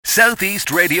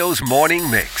Southeast Radio's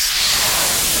morning mix.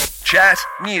 Chat,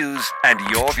 news and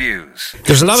your views.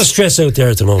 There's a lot of stress out there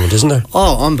at the moment, isn't there?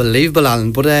 Oh, unbelievable,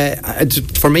 Alan. But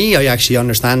for me, I actually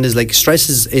understand is like stress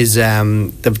is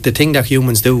the thing that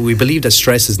humans do. We believe that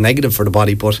stress is negative for the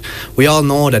body, but we all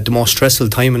know that the most stressful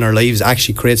time in our lives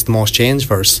actually creates the most change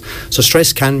for us. So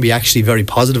stress can be actually very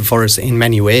positive for us in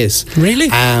many ways. Really?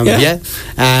 Yeah.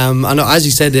 And as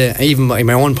you said, even in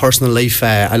my own personal life,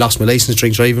 I lost my licence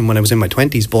drink driving when I was in my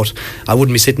 20s, but I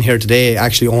wouldn't be sitting here today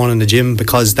actually owning the gym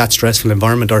because that stressful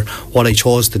environment or what I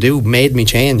chose to do made me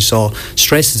change. So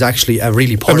stress is actually a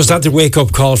really important. And was that the wake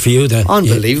up call for you then?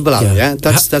 Unbelievable, Alan. Yeah,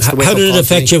 that's the wake up call. How did it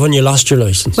affect you when you lost your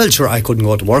licence? Well, sure, I couldn't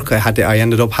go to work. I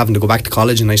ended up having to go back to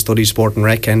college, and I studied sport and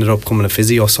rec. Ended up becoming a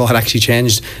physio, so it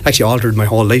actually altered my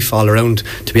whole life all around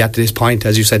to be at this point,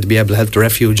 as you said, to be able to help the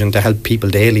refuge and to help people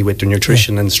daily with their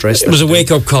nutrition and stress. It was a wake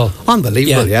up call.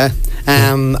 Unbelievable, yeah.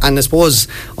 And I suppose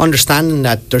understanding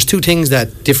that there's two things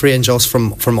that differentiate us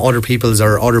from other people's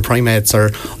or other primates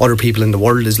or other people in the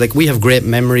world is like we have great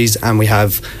memories and we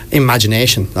have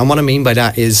imagination. And what I mean by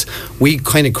that is we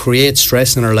kind of create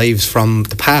stress in our lives from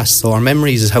the past. So our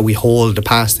memories is how we hold the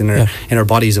past in our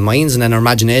bodies and minds, and then our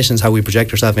imagination is how we project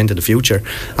ourselves into the future.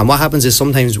 And what happens is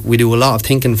sometimes we do a lot of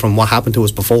thinking from what happened to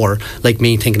us before, like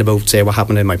me thinking about, say, what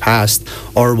happened in my past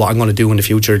or what I'm going to do in the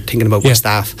future, thinking about my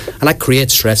staff, and that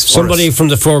creates stress for Somebody us. from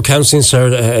the Four Counselling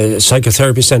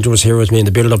Psychotherapy Centre was here with me in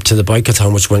the build up to the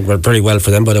bikeathon, which went very well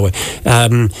for them, by the way.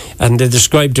 And they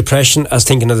described depression as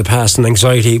thinking of the past and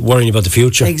anxiety worrying about the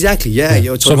future. Exactly,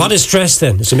 yeah. So what is stress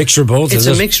then? It's a mixture of both. It's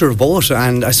a mixture of both,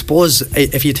 and I suppose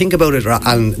if you think about it,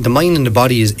 and the mind and the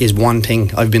body is one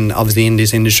thing. I've been obviously in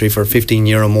this industry for 15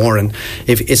 years or more, and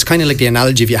if it's kind of like the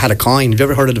analogy if you had a coin. Have you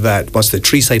ever heard of that? What's the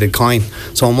three-sided coin?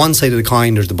 So on one side of the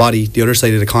coin there's the body, the other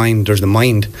side of the coin there's the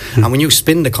mind, and when you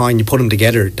spin the coin, you put them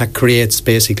together, that creates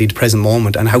basically the present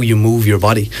moment and how you move your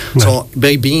body. So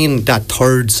by being that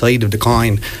third side of the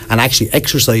coin and actually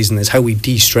exercising is how we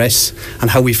de-stress and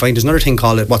how we find, there's another thing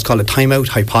called what's called a time-out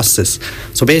hypothesis.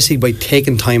 So basically by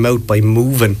taking time out, by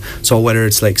moving, so whether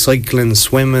it's like cycling,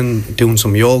 swimming, doing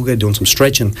some yoga, doing some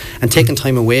stretching, and taking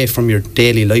time away from your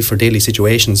daily life or daily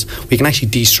situations, we can actually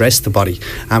de-stress the body,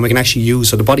 and we can actually use,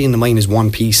 so the body and the mind is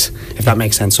one piece, if that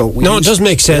makes sense. So it does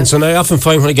make sense, and I often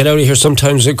find when I get out of here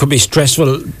sometimes it could be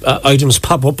stressful items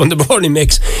pop up on the morning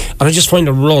mix, and I just find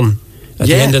a run at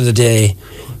the end of the day.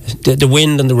 The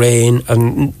wind and the rain,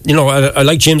 and I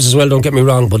like gyms as well, don't get me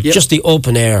wrong, but just the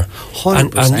open air,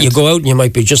 100%. and you go out and you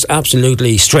might be just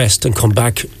absolutely stressed and come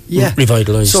back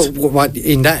revitalised. So what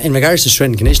in regards to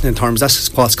strength and conditioning terms,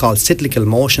 that's what's called cyclical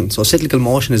motion. So cyclical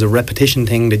motion is a repetition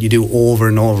thing that you do over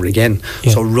and over again.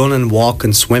 So running,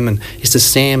 walking, swimming, it's the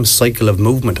same cycle of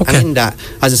movement. And in that,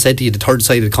 as I said to you, the third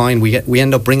side of the coin, we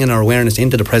end up bringing our awareness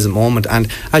into the present moment.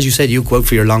 And as you said, you go out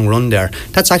for your long run there,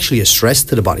 that's actually a stress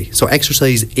to the body. So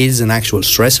exercise is an actual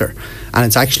stressor, and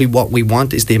it's actually what we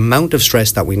want is the amount of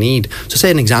stress that we need. So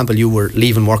say an example, you were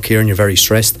leaving work here and you're very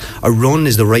stressed. A run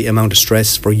is the right amount of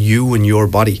stress for you and your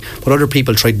body, but other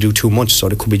people try to do too much, so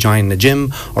they could be joining the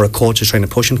gym, or a coach is trying to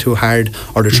push them too hard,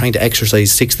 or they're trying to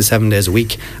exercise 6 to 7 days a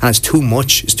week, and it's too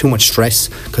much stress,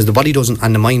 because the body doesn't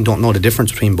and the mind don't know the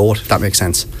difference between both, if that makes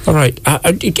sense. Alright,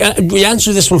 we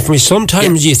answer this one for me.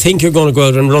 Sometimes you think you're going to go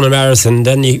out and run a marathon,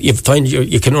 then you find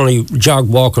you can only jog,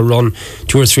 walk or run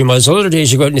 2 or 3 miles. Other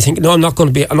days you go out and you think, no, I'm not going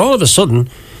to be, and all of a sudden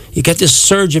you get this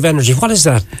surge of energy. What is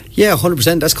that? Yeah,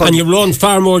 100%. That's called. And you run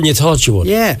far more than you thought you would.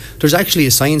 Yeah, there's actually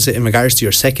a science in regards to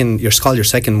it's called your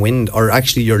second wind, or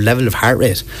actually your level of heart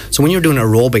rate. So when you're doing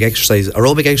aerobic exercise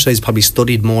is probably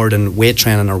studied more than weight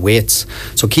training or weights.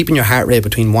 So keeping your heart rate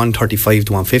between 135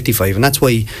 to 155, and that's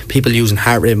why people using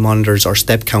heart rate monitors or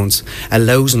step counts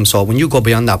allows them. So when you go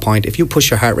beyond that point, if you push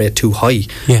your heart rate too high,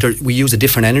 we use a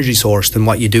different energy source than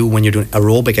what you do when you're doing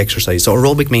aerobic exercise. So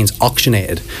aerobic means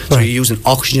oxygenated. So you're using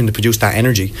oxygen to produce that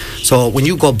energy. So when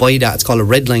you go by that, it's called a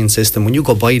red line system. When you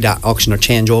go by that oxygen or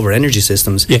change over energy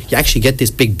systems, you actually get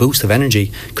this big boost of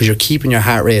energy because you're keeping your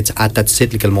heart rates at that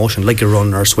cyclical motion, like a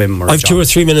run or a swim or I've 2 or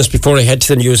 3 minutes before I head to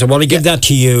the news. I want to give that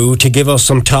to you to give us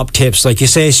some top tips. Like you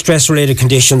say, stress-related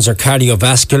conditions are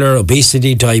cardiovascular,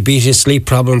 obesity, diabetes, sleep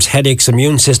problems, headaches,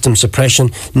 immune system suppression,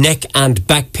 neck and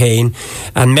back pain,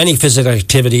 and many physical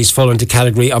activities fall into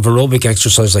category of aerobic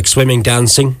exercise like swimming,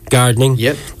 dancing, gardening.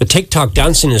 But TikTok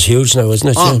dancing Stretching is huge now, isn't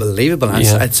it? Unbelievable. And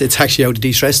it's actually how to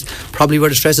de-stress. Probably where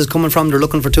the stress is coming from, they're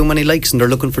looking for too many likes and they're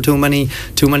looking for too many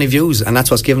views, and that's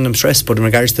what's giving them stress. But in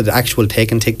regards to the actual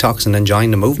taking TikToks and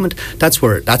enjoying the movement, that's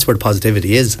where the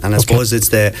positivity is. And I suppose it's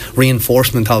the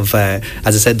reinforcement of, as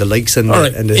I said, the likes and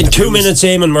the in 2 minutes,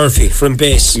 Eamon Murphy from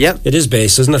Base. Yep. It is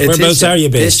Base, isn't it? Whereabouts are you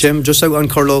based? Base Gym, just out on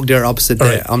Curlogue there, opposite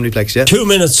the Omniplex. Yeah. 2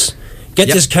 minutes. Get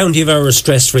this county of ours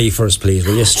stress-free first, please,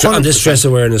 will you? On this Stress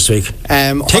Awareness Week.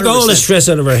 Take all the stress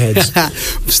out of our heads.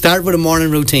 Start with a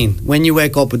morning routine. When you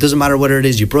wake up, it doesn't matter whether it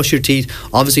is you brush your teeth,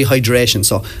 obviously hydration.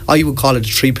 So I would call it the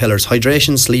 3 pillars: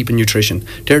 hydration, sleep and nutrition.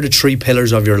 They're the 3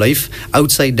 pillars of your life.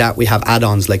 Outside that, we have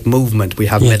add-ons like movement, we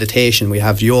have meditation, we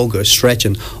have yoga,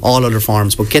 stretching, all other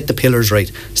forms. But get the pillars right.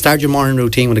 Start your morning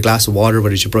routine with a glass of water,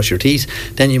 whether you brush your teeth.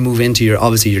 Then you move into your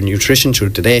nutrition through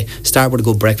the day. Start with a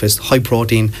good breakfast, high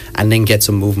protein, and then get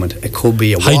some movement. It could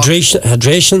be a walk.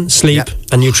 Hydration, sleep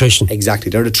and nutrition.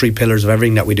 Exactly. They're the 3 pillars of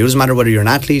everything that we do. It doesn't matter whether you're an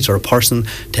athlete or a person.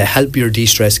 To help your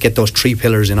de-stress, get those 3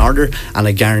 pillars in order, and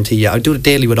I guarantee you, I do it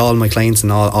daily with all my clients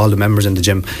and all the members in the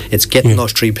gym. It's getting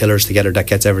those 3 pillars together that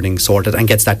gets everything sorted and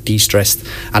gets that de-stressed.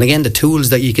 And again, the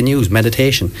tools that you can use: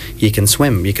 meditation, you can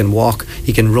swim, you can walk,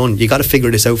 you can run. You got to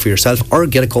figure this out for yourself, or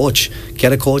get a coach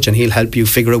and he'll help you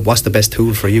figure out what's the best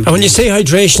tool for you. And when you say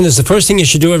hydration, is the first thing you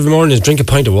should do every morning is drink a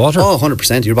pint of water?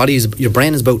 100%. Your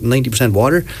brain is about 90%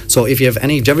 water. So if you have have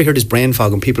you ever heard this brain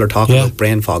fog when people are talking about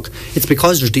brain fog? It's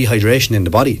because there's dehydration in the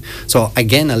body. So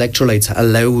again, electrolytes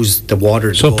allows the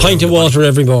water to go. So a pint of water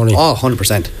every morning?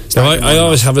 100%. Now, I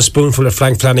always have a spoonful of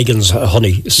Frank Flanagan's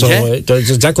honey. So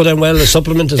does that go down well, a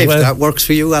supplement as well? If that works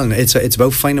for you, Alan, it's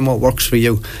about finding what works for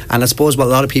you. And I suppose what a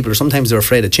lot of people are, sometimes they're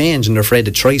afraid of change and they're afraid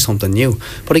to try something new.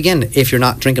 But again, if you're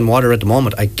not drinking water at the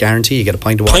moment, I guarantee you get a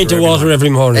pint of water every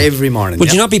morning. Every morning.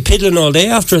 Would you not be piddling all day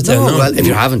after it then? No, well, if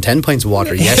you're having 10 pints of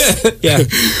water, yes.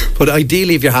 But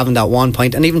ideally, if you're having that 1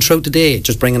 pint, and even throughout the day,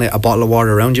 just bringing a bottle of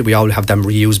water around you, we all have them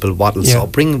reusable bottles. So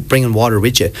bringing water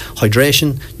with you.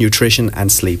 Hydration, nutrition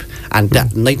and sleep. And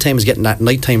that nighttime is getting that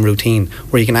nighttime routine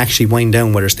where you can actually wind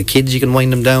down, whether it's the kids you can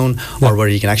wind them down, or where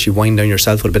you can actually wind down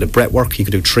yourself with a bit of breath work. You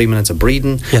could do 3 minutes of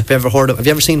breathing. Have you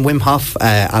ever seen Wim Hof,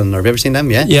 Alan? Have you ever seen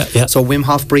them? Yeah. So Wim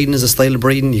Hof breathing is a style of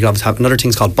breathing. You can obviously have another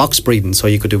thing's called box breathing. So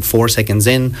you could do 4 seconds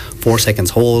in, 4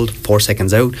 seconds hold, 4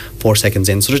 seconds out, 4 seconds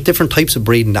in. So there's different types of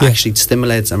breathing that actually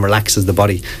stimulates and relaxes the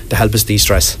body to help us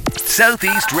de-stress.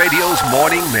 Southeast Radio's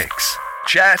morning mix.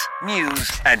 Chat, news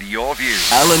and your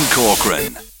views. Alan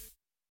Corcoran.